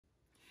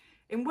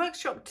In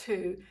workshop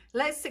 2,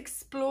 let's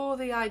explore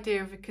the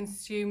idea of a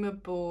consumer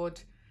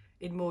board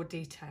in more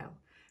detail.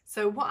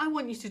 So what I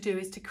want you to do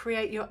is to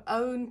create your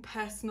own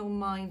personal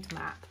mind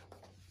map.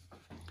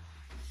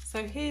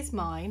 So here's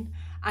mine,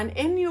 and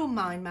in your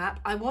mind map,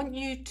 I want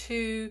you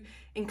to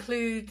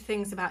include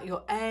things about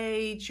your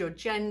age, your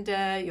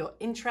gender, your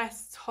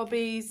interests,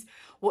 hobbies,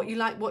 what you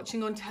like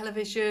watching on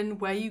television,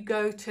 where you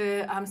go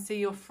to see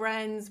your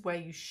friends, where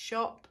you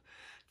shop.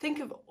 Think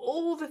of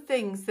all the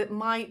things that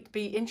might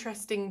be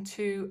interesting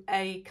to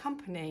a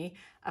company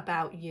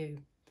about you.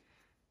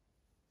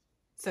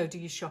 So do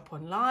you shop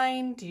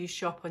online? Do you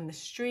shop on the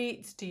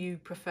streets? Do you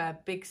prefer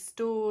big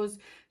stores?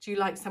 Do you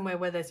like somewhere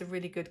where there's a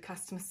really good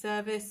customer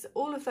service?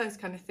 All of those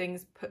kind of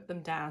things, put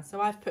them down.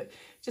 So I've put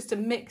just a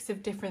mix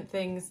of different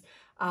things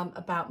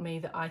about me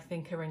that I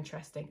think are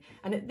interesting.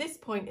 And at this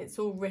point, it's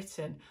all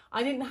written.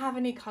 I didn't have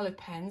any coloured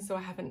pens, so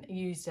I haven't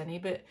used any,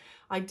 but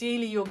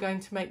ideally you're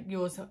going to make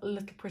yours a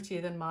little prettier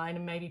than mine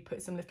and maybe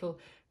put some little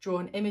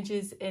drawn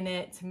images in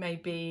it,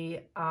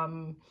 maybe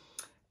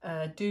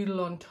a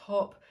doodle on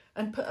top,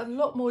 and put a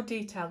lot more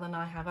detail than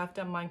I have. I've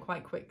done mine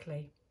quite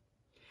quickly.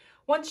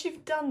 Once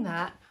you've done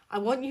that, I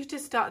want you to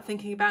start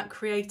thinking about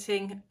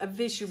creating a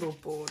visual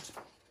board.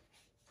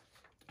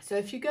 So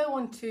if you go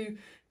onto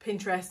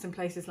Pinterest and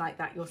places like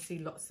that, you'll see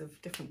lots of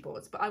different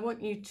boards, but I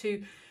want you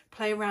to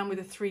play around with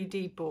a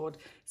 3D board.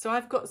 So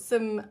I've got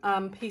some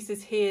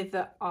pieces here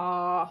that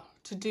are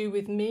to do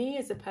with me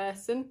as a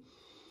person.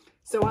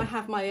 So I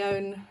have my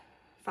own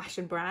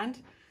fashion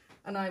brand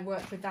and I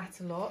work with that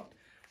a lot.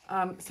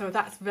 So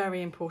that's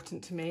very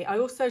important to me. I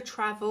also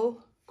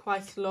travel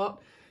quite a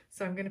lot,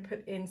 so I'm going to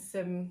put in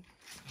some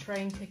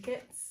train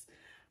tickets,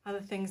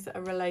 other things that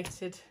are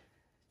related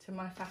to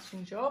my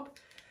fashion job.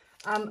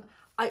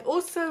 I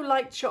also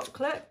like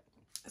chocolate,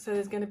 so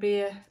there's going to be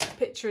a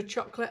picture of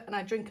chocolate, and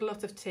I drink a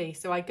lot of tea.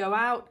 So I go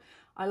out,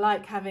 I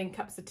like having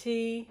cups of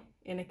tea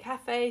in a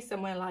cafe,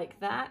 somewhere like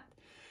that.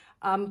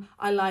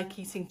 I like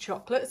eating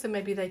chocolate, so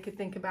maybe they could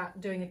think about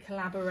doing a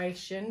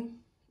collaboration.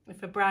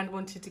 If a brand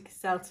wanted to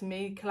sell to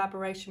me,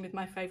 collaboration with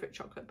my favourite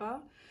chocolate bar.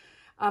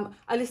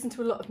 I listen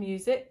to a lot of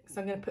music, so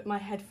I'm going to put my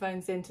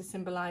headphones in to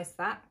symbolise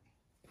that.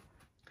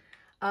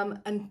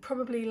 And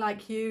probably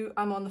like you,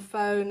 I'm on the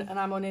phone and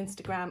I'm on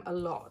Instagram a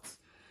lot.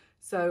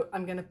 So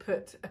I'm going to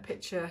put a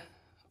picture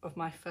of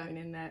my phone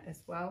in there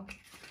as well.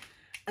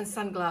 And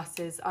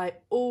sunglasses. I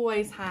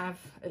always have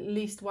at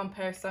least one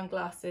pair of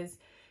sunglasses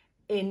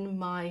in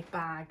my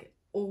bag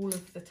all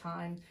of the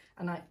time.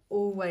 And I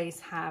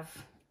always have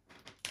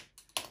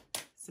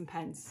some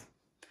pens.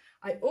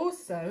 I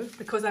also,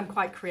 because I'm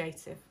quite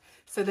creative,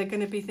 so they're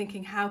going to be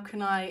thinking, how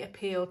can I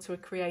appeal to a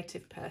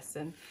creative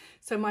person?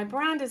 So my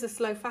brand is a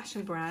slow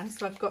fashion brand,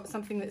 so I've got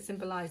something that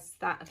symbolises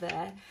that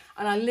there,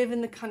 and I live in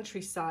the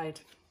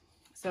countryside,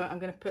 so I'm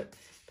going to put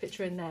a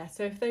picture in there.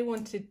 So if they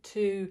wanted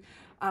to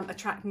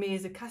attract me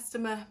as a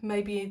customer,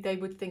 maybe they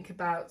would think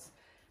about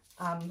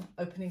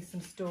opening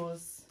some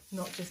stores,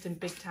 not just in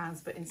big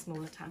towns but in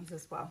smaller towns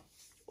as well.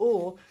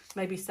 Or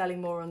maybe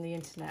selling more on the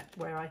internet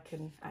where I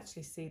can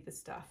actually see the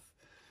stuff.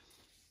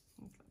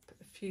 Put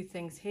a few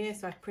things here.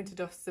 So I've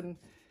printed off some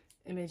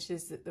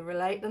images that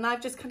relate, and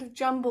I've just kind of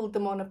jumbled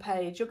them on a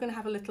page. You're going to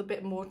have a little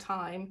bit more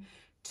time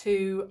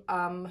to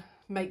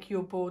make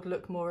your board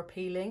look more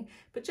appealing,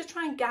 but just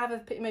try and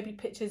gather maybe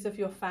pictures of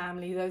your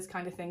family, those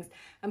kind of things,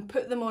 and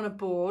put them on a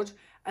board,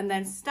 and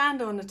then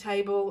stand on a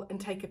table and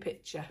take a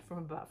picture from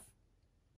above.